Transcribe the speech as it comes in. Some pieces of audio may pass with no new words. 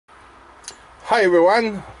Hi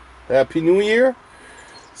everyone, Happy New Year.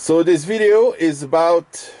 So this video is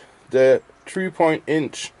about the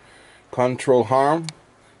 3-point-inch control arm.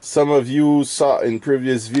 Some of you saw in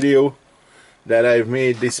previous video that I've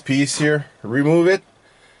made this piece here. Remove it.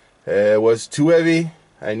 It was too heavy.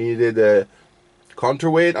 I needed a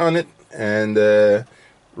counterweight on it, and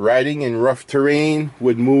riding in rough terrain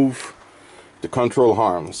would move the control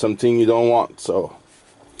arm, something you don't want. So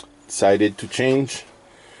decided to change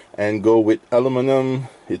and go with aluminum.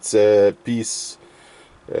 It's a piece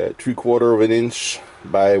 3/4 of an inch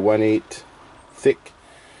by 1/8 thick,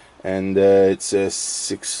 and it's a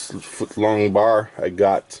 6-foot long bar I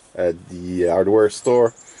got at the hardware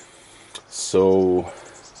store. So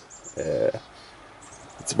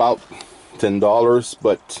it's about $10,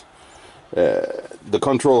 but the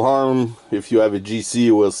control arm, if you have a GC,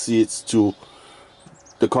 you will see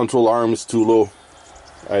the control arm is too low.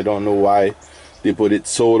 I don't know why they put it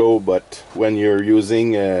so low, but when you're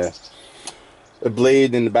using a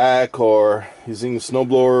blade in the back or using a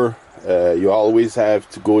snowblower, you always have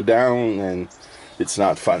to go down, and it's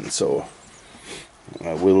not fun. So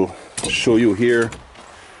I will show you here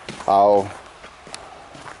how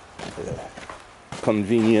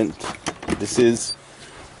convenient this is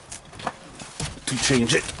to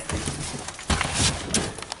change it.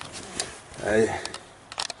 I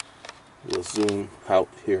will zoom out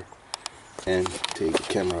here and take the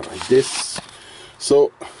camera like this.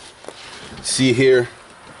 So see here,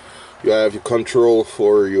 you have your control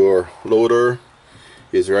for your loader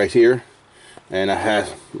is right here, and I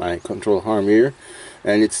have my control arm here,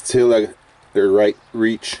 and it's still at the right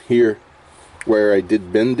reach here where I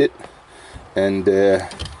did bend it, and the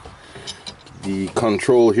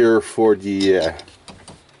control here for the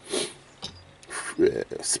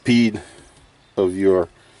speed of your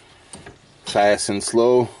fast and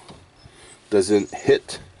slow doesn't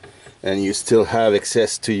hit, and you still have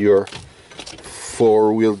access to your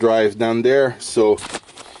 4-wheel drive down there. So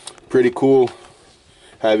pretty cool.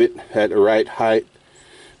 Have it at the right height.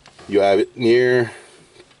 You have it near,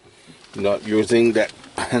 not using that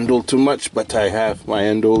handle too much, but I have my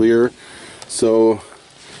handle here, so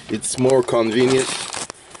it's more convenient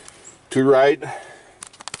to ride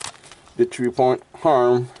the 3-point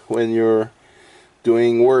arm when you're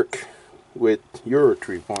doing work with your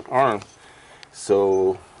 3-point arm.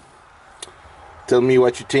 So tell me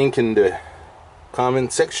what you think in the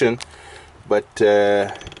comment section, but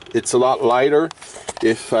it's a lot lighter.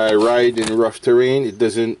 If I ride in rough terrain,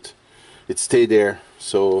 it stay there,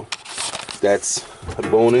 so that's a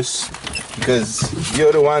bonus, because the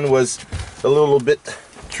other one was a little bit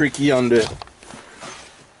tricky on the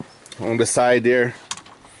side there.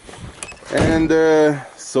 And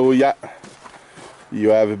so yeah, you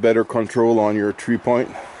have a better control on your 3-point.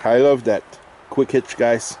 I love that quick hitch,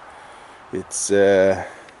 guys. It's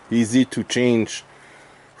easy to change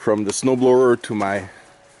from the snowblower to my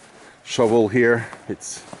shovel here.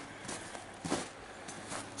 It's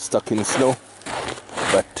stuck in the snow,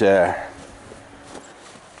 but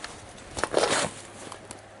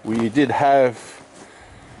we did have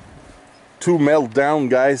 2 meltdown,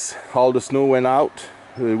 guys. All the snow went out.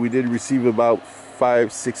 We did receive about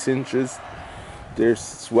 5-6 inches.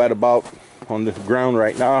 There's wet about on the ground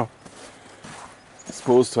right now. It's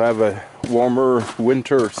supposed to have a warmer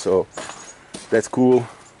winter, so that's cool.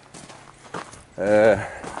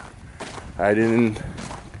 I didn't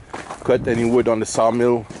cut any wood on the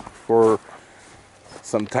sawmill for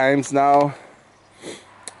some times now,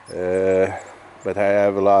 but I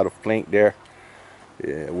have a lot of plank there.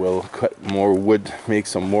 We'll cut more wood, make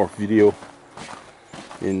some more video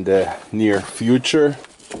in the near future.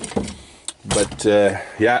 But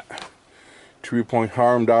yeah, 3-point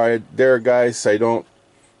arm died there, guys. I don't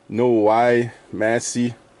know why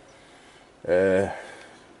Massey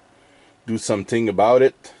do something about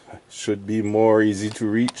it. Should be more easy to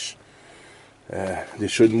reach. They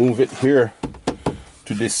should move it here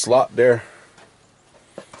to this slot there.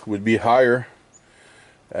 Would be higher.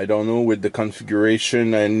 I don't know with the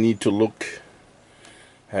configuration. I need to look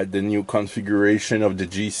at the new configuration of the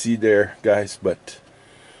GC there, guys, but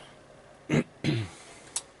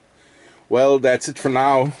well, that's it for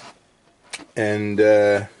now, and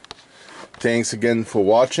thanks again for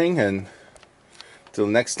watching, and till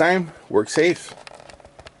next time, work safe.